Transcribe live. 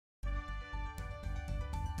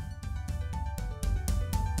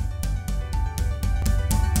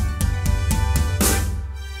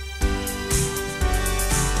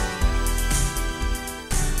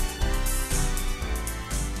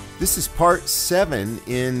This is part 7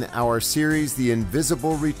 in our series, The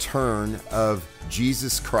Invisible Return of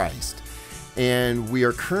Jesus Christ. And we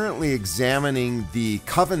are currently examining the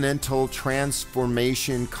covenantal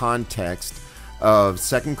transformation context of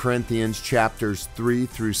 2 Corinthians chapters 3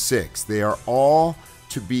 through 6. They are all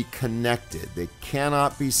to be connected. They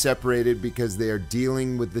cannot be separated because they are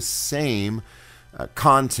dealing with the same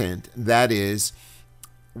content. That is,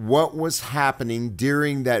 what was happening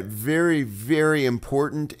during that very, very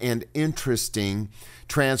important and interesting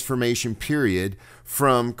transformation period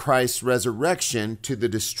from Christ's resurrection to the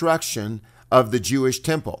destruction of the Jewish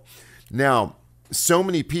temple. Now, so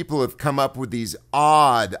many people have come up with these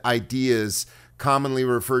odd ideas, commonly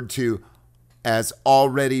referred to as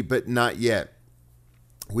already but not yet.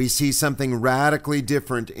 We see something radically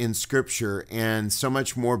different in Scripture, and so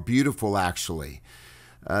much more beautiful, actually.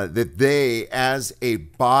 That they, as a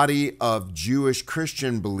body of Jewish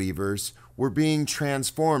Christian believers, were being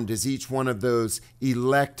transformed as each one of those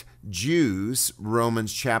elect Jews,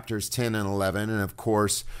 Romans chapters 10 and 11, and of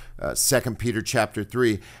course, 2 Peter chapter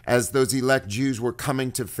 3, as those elect Jews were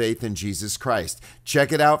coming to faith in Jesus Christ.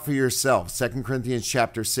 Check it out for yourself. 2 Corinthians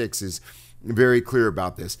chapter 6 is very clear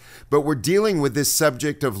about this. But we're dealing with this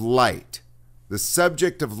subject of light. The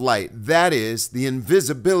subject of light, that is, the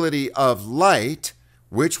invisibility of light,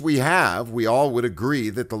 which we have. We all would agree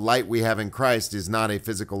that the light we have in Christ is not a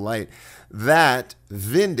physical light. That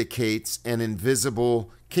vindicates an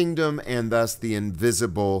invisible kingdom and thus the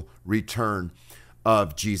invisible return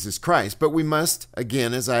of Jesus Christ. But we must,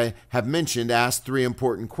 again, as I have mentioned, ask 3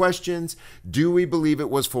 important questions. Do we believe it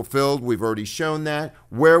was fulfilled? We've already shown that.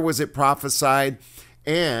 Where was it prophesied?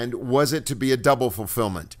 And was it to be a double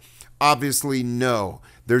fulfillment? Obviously, no.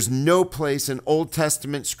 There's no place in Old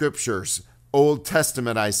Testament scriptures, Old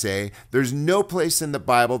Testament, I say, there's no place in the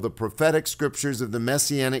Bible, the prophetic scriptures of the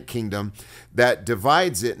Messianic kingdom, that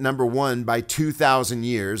divides it, number one, by 2,000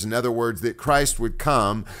 years. In other words, that Christ would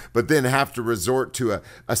come, but then have to resort to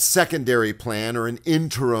a secondary plan or an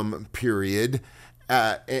interim period.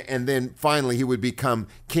 And then finally, he would become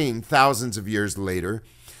king thousands of years later.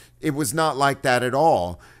 It was not like that at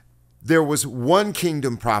all. There was one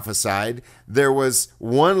kingdom prophesied. There was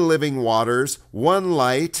one living waters, one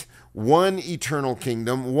light, one eternal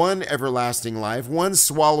kingdom, one everlasting life, one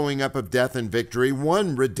swallowing up of death and victory,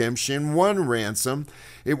 one redemption, one ransom.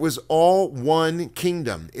 It was all one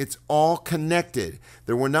kingdom. It's all connected.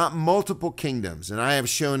 There were not multiple kingdoms. And I have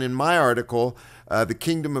shown in my article, The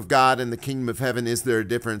Kingdom of God and the Kingdom of Heaven, Is There a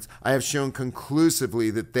Difference? I have shown conclusively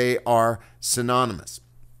that they are synonymous.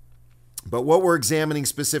 But what we're examining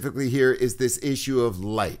specifically here is this issue of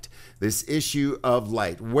light. This issue of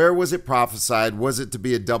light. Where was it prophesied? Was it to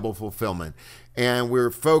be a double fulfillment? And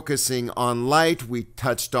we're focusing on light. We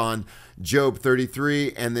touched on Job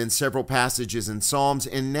 33 and then several passages in Psalms.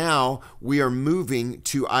 And now we are moving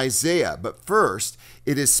to Isaiah. But first,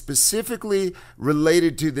 it is specifically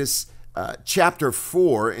related to this chapter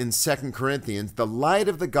 4 in 2 Corinthians, the light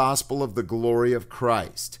of the gospel of the glory of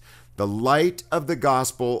Christ. The light of the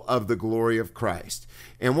gospel of the glory of Christ.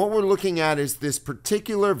 And what we're looking at is this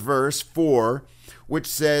particular verse 4, which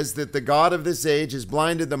says that the God of this age has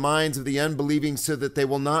blinded the minds of the unbelieving so that they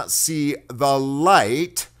will not see the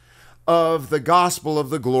light of the gospel of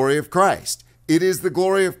the glory of Christ. It is the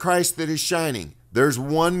glory of Christ that is shining. There's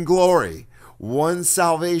one glory, one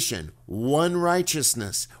salvation, one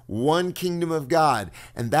righteousness, one kingdom of God.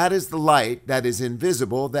 And that is the light that is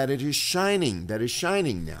invisible, that it is shining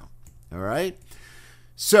now. All right.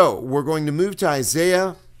 So we're going to move to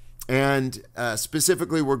Isaiah, and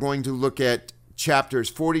specifically we're going to look at chapters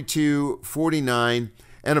 42, 49,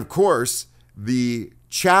 and of course the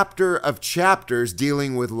chapter of chapters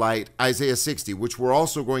dealing with light, Isaiah 60, which we're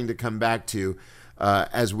also going to come back to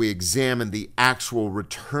as we examine the actual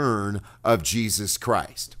return of Jesus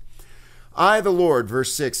Christ. I, the Lord,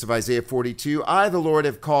 verse 6 of Isaiah 42, I, the Lord,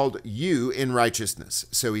 have called you in righteousness.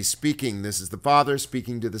 So he's speaking, this is the Father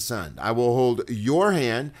speaking to the Son. I will hold your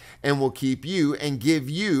hand and will keep you and give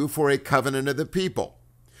you for a covenant of the people,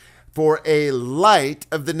 for a light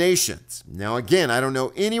of the nations. Now again, I don't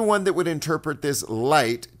know anyone that would interpret this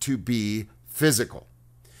light to be physical.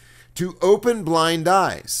 To open blind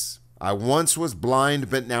eyes. I once was blind,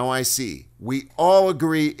 but now I see. We all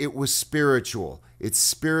agree it was spiritual. It's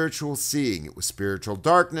spiritual seeing. It was spiritual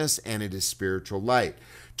darkness, and it is spiritual light.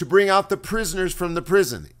 To bring out the prisoners from the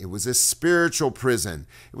prison. It was a spiritual prison.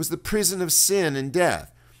 It was the prison of sin and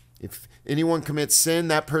death. If anyone commits sin,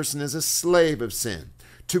 that person is a slave of sin.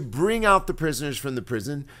 To bring out the prisoners from the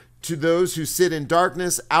prison, to those who sit in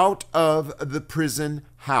darkness out of the prison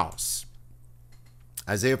house.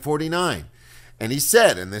 Isaiah 49. And he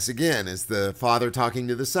said, and this again is the Father talking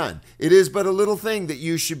to the Son, it is but a little thing that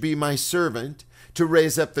you should be my servant to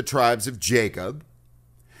raise up the tribes of Jacob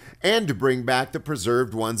and to bring back the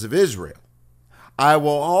preserved ones of Israel. I will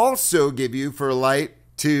also give you for a light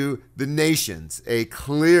to the nations, a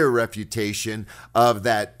clear refutation of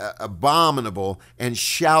that abominable and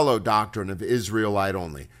shallow doctrine of Israelite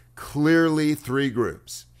only. Clearly three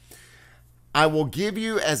groups. I will give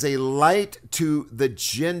you as a light to the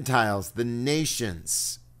Gentiles, the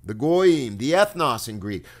nations, the Goyim, the ethnos in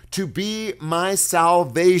Greek, to be my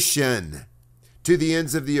salvation to the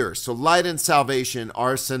ends of the earth. So light and salvation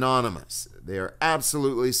are synonymous. They are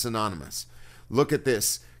absolutely synonymous. Look at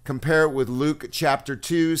this. Compare it with Luke chapter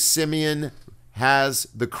 2. Simeon has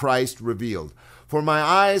the Christ revealed. For my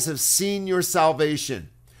eyes have seen your salvation,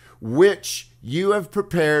 which you have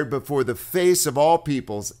prepared before the face of all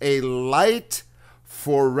peoples, a light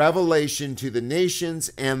for revelation to the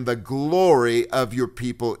nations and the glory of your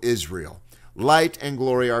people Israel. Light and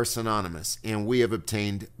glory are synonymous, and we have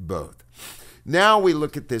obtained both. Now we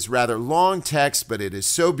look at this rather long text, but it is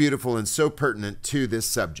so beautiful and so pertinent to this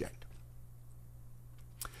subject.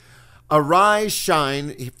 Arise,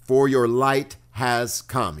 shine, for your light has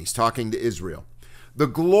come. He's talking to Israel. The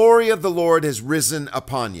glory of the Lord has risen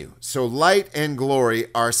upon you. So light and glory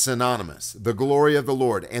are synonymous. The glory of the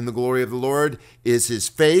Lord. And the glory of the Lord is his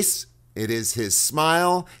face. It is his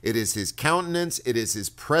smile. It is his countenance. It is his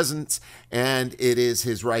presence. And it is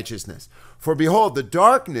his righteousness. For behold, the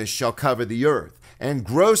darkness shall cover the earth, and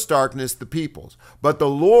gross darkness the peoples. But the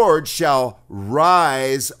Lord shall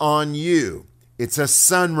rise on you. It's a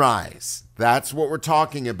sunrise. That's what we're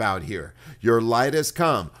talking about here. Your light has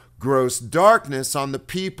come. Gross darkness on the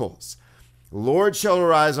peoples. The Lord shall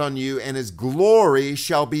arise on you, and his glory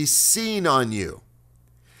shall be seen on you.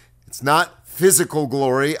 It's not physical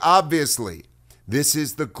glory, obviously. This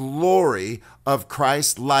is the glory of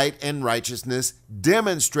Christ's light and righteousness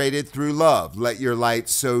demonstrated through love. Let your light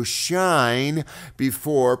so shine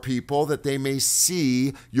before people that they may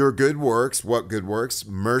see your good works. What good works?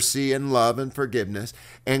 Mercy and love and forgiveness,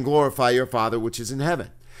 and glorify your Father which is in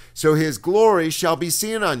heaven. So his glory shall be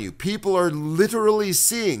seen on you. People are literally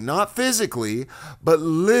seeing, not physically, but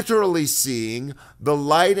literally seeing the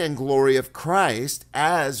light and glory of Christ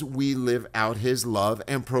as we live out his love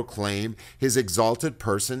and proclaim his exalted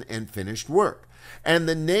person and finished work. And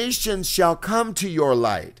the nations shall come to your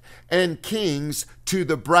light, and kings to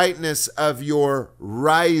the brightness of your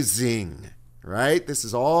rising. Right? This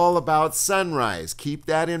is all about sunrise. Keep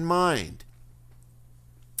that in mind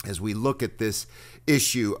as we look at this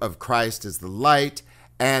issue of Christ as the light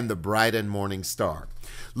and the bright and morning star.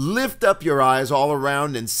 Lift up your eyes all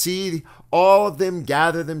around and see all of them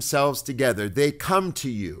gather themselves together. They come to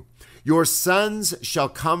you. Your sons shall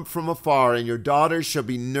come from afar, and your daughters shall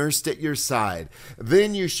be nursed at your side.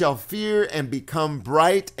 Then you shall fear and become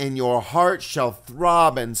bright, and your heart shall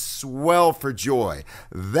throb and swell for joy.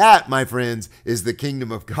 That, my friends, is the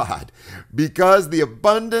kingdom of God. Because the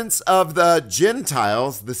abundance of the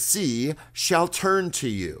Gentiles, the sea, shall turn to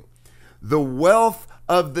you. The wealth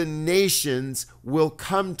of the nations will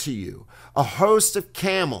come to you. A host of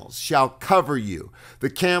camels shall cover you. The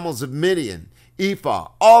camels of Midian, Ephah,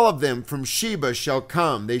 all of them from Sheba shall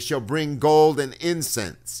come. They shall bring gold and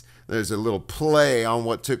incense. There's a little play on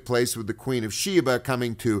what took place with the Queen of Sheba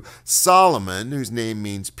coming to Solomon, whose name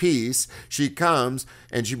means peace. She comes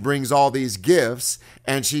and she brings all these gifts,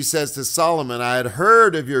 and she says to Solomon, I had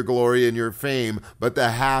heard of your glory and your fame, but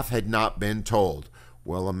the half had not been told.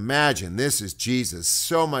 Well, imagine, this is Jesus,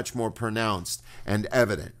 so much more pronounced and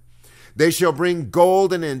evident. They shall bring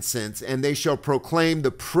gold and incense, and they shall proclaim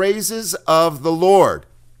the praises of the Lord.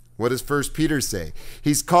 What does 1 Peter say?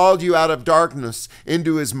 He's called you out of darkness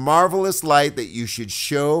into his marvelous light, that you should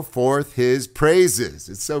show forth his praises.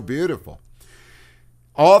 It's so beautiful.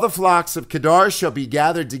 All the flocks of Kedar shall be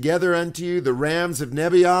gathered together unto you. The rams of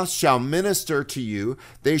Nebaioth shall minister to you.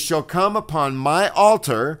 They shall come upon my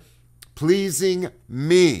altar, pleasing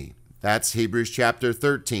me. That's Hebrews chapter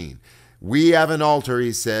 13. We have an altar,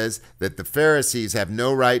 he says, that the Pharisees have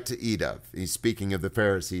no right to eat of. He's speaking of the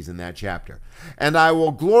Pharisees in that chapter. And I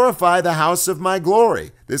will glorify the house of my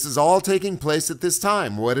glory. This is all taking place at this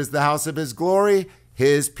time. What is the house of his glory?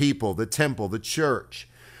 His people, the temple, the church.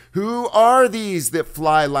 Who are these that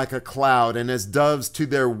fly like a cloud and as doves to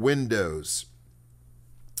their windows?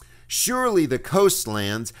 Surely the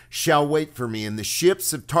coastlands shall wait for me, and the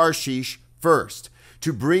ships of Tarshish first,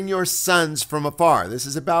 to bring your sons from afar. This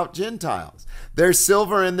is about Gentiles. Their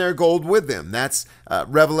silver and their gold with them. That's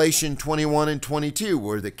Revelation 21 and 22,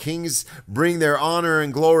 where the kings bring their honor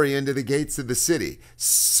and glory into the gates of the city.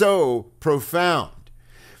 So profound.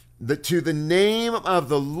 to the name of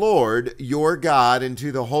the Lord your God and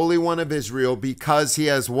to the Holy One of Israel, because he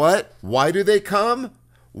has what? Why do they come?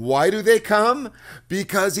 Why do they come?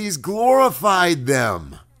 Because he's glorified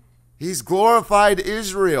them. He's glorified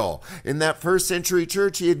Israel. In that first century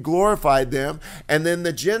church, he had glorified them. And then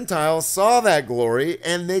the Gentiles saw that glory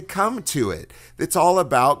and they come to it. It's all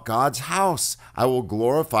about God's house. I will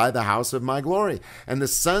glorify the house of my glory. And the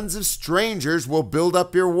sons of strangers will build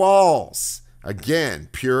up your walls. Again,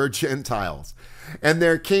 pure Gentiles. And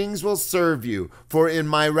their kings will serve you. For in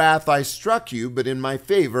my wrath I struck you, but in my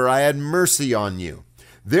favor I had mercy on you.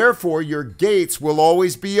 Therefore your gates will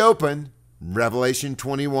always be open. Revelation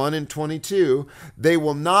 21 and 22, they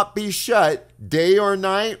will not be shut day or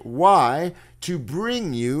night. Why? To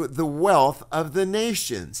bring you the wealth of the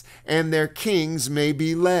nations, and their kings may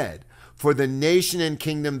be led. For the nation and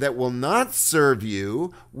kingdom that will not serve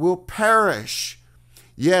you will perish.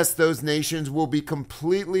 Yes, those nations will be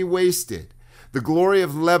completely wasted. The glory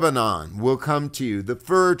of Lebanon will come to you, the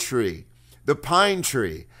fir tree, the pine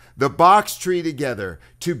tree, the box tree together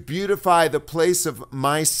to beautify the place of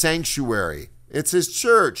my sanctuary. It's his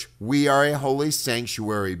church. We are a holy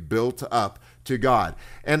sanctuary built up to God.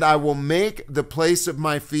 And I will make the place of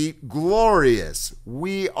my feet glorious.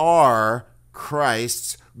 We are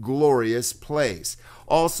Christ's glorious place.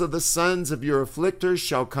 Also the sons of your afflictors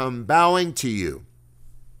shall come bowing to you.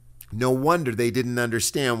 No wonder they didn't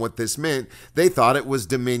understand what this meant. They thought it was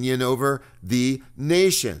dominion over the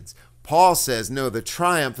nations. Paul says, no, the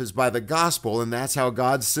triumph is by the gospel, and that's how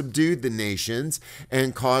God subdued the nations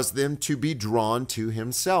and caused them to be drawn to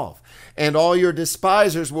himself. And all your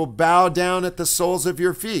despisers will bow down at the soles of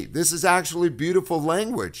your feet. This is actually beautiful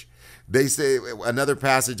language. They say, another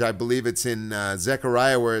passage, I believe it's in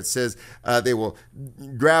Zechariah, where it says they will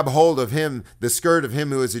grab hold of him, the skirt of him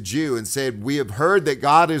who is a Jew, and say, we have heard that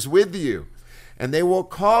God is with you. And they will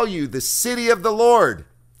call you the city of the Lord.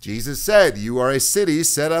 Jesus said, you are a city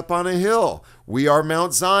set up on a hill. We are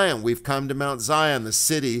Mount Zion. We've come to Mount Zion, the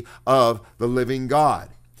city of the living God.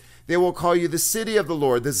 They will call you the city of the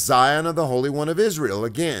Lord, the Zion of the Holy One of Israel.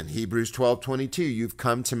 Again, Hebrews 12:22, you've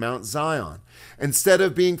come to Mount Zion. Instead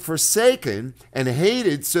of being forsaken and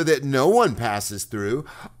hated so that no one passes through,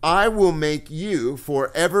 I will make you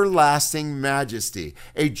for everlasting majesty,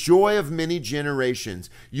 a joy of many generations.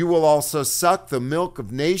 You will also suck the milk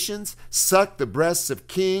of nations, suck the breasts of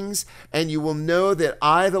kings, and you will know that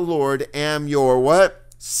I, the Lord, am your what?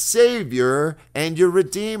 Savior and your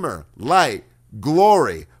Redeemer. Light,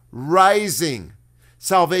 glory, rising,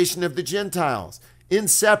 salvation of the Gentiles,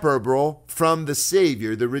 inseparable from the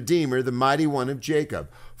Savior, the Redeemer, the mighty one of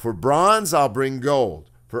Jacob. For bronze I'll bring gold,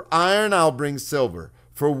 for iron I'll bring silver,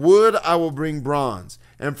 for wood I will bring bronze,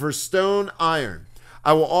 and for stone iron.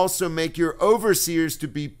 I will also make your overseers to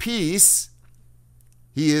be peace.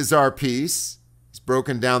 He is our peace. He's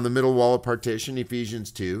broken down the middle wall of partition,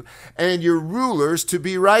 Ephesians 2. And your rulers to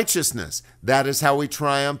be righteousness. That is how we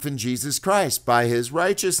triumph in Jesus Christ, by his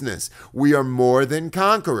righteousness. We are more than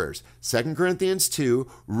conquerors. 2 Corinthians 2,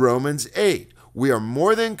 Romans 8. We are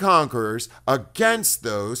more than conquerors against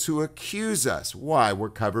those who accuse us. Why? We're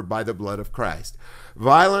covered by the blood of Christ.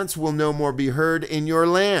 Violence will no more be heard in your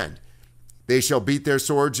land. They shall beat their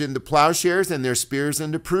swords into plowshares and their spears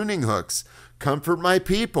into pruning hooks. Comfort my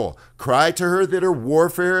people. Cry to her that her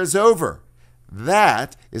warfare is over.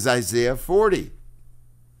 That is Isaiah 40.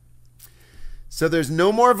 So there's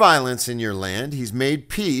no more violence in your land. He's made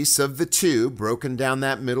peace of the two, broken down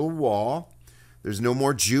that middle wall. There's no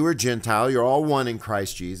more Jew or Gentile. You're all one in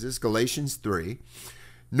Christ Jesus. Galatians 3.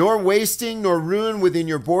 Nor wasting nor ruin within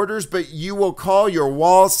your borders, but you will call your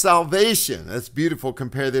walls salvation. That's beautiful.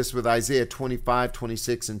 Compare this with Isaiah 25,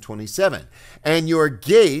 26, and 27. And your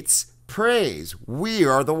gates praise. We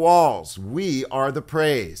are the walls. We are the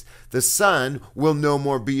praise. The sun will no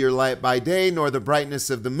more be your light by day, nor the brightness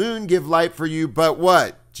of the moon give light for you. But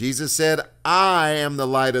what? Jesus said, I am the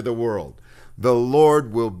light of the world. The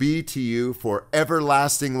Lord will be to you for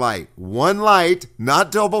everlasting light. One light,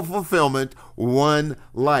 not double fulfillment, one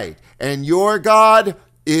light. And your God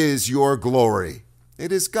is your glory.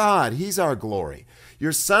 It is God. He's our glory.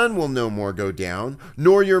 Your sun will no more go down,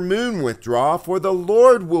 nor your moon withdraw, for the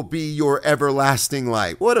Lord will be your everlasting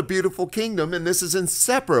light. What a beautiful kingdom, and this is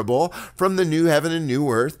inseparable from the new heaven and new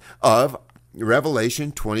earth of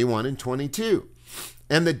Revelation 21 and 22.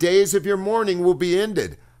 And the days of your mourning will be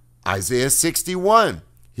ended. Isaiah 61.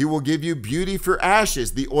 He will give you beauty for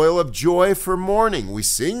ashes, the oil of joy for mourning. We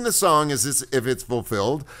sing the song as if it's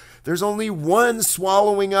fulfilled. There's only one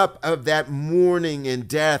swallowing up of that mourning and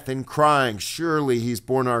death and crying. Surely he's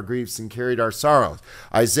borne our griefs and carried our sorrows.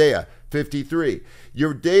 Isaiah 53.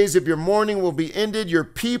 Your days of your mourning will be ended. Your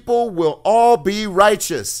people will all be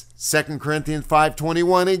righteous. 2 Corinthians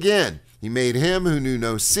 5:21 again. He made him who knew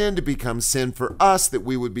no sin to become sin for us, that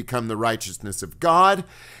we would become the righteousness of God,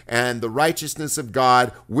 and the righteousness of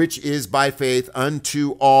God, which is by faith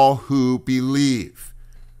unto all who believe.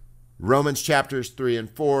 Romans chapters 3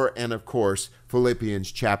 and 4, and of course,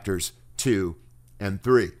 Philippians chapters 2 and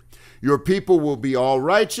 3. Your people will be all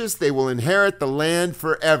righteous. They will inherit the land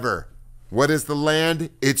forever. What is the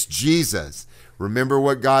land? It's Jesus. Remember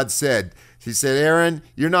what God said. He said, Aaron,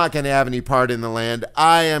 you're not going to have any part in the land.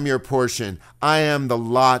 I am your portion. I am the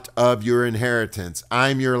lot of your inheritance.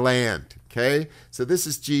 I'm your land. Okay? So this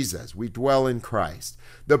is Jesus. We dwell in Christ.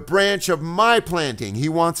 The branch of my planting. He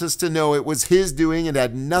wants us to know it was his doing. It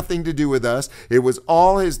had nothing to do with us. It was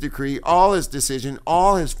all his decree, all his decision,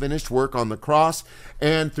 all his finished work on the cross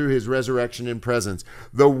and through his resurrection and presence.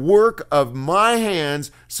 The work of my hands,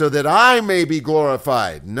 so that I may be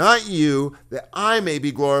glorified. Not you, that I may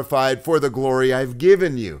be glorified for the glory I've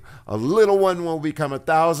given you. A little one will become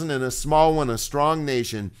 1,000, and a small one a strong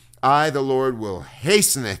nation. I, the Lord, will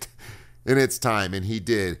hasten it in its time. And he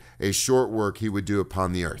did a short work he would do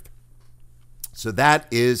upon the earth. So that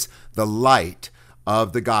is the light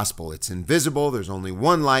of the gospel. It's invisible. There's only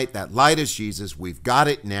one light. That light is Jesus. We've got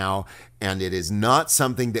it now, and it is not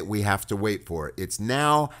something that we have to wait for. It's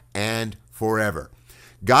now and forever.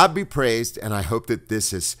 God be praised, and I hope that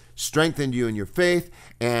this has strengthened you in your faith.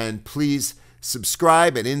 And please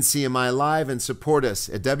subscribe at NCMI Live and support us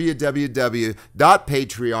at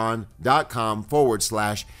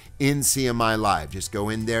www.patreon.com/NCMI Live. Just go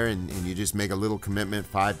in there and you just make a little commitment,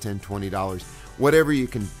 $5, $10, $20, whatever you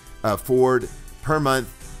can afford per month.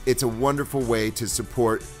 It's a wonderful way to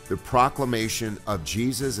support the proclamation of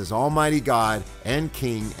Jesus as Almighty God and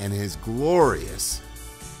King, and his glorious,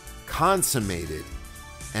 consummated,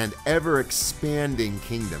 and ever-expanding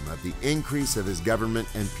kingdom. Of the increase of his government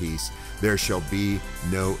and peace, there shall be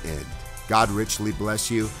no end. God richly bless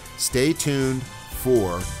you. Stay tuned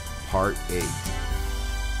for part 8.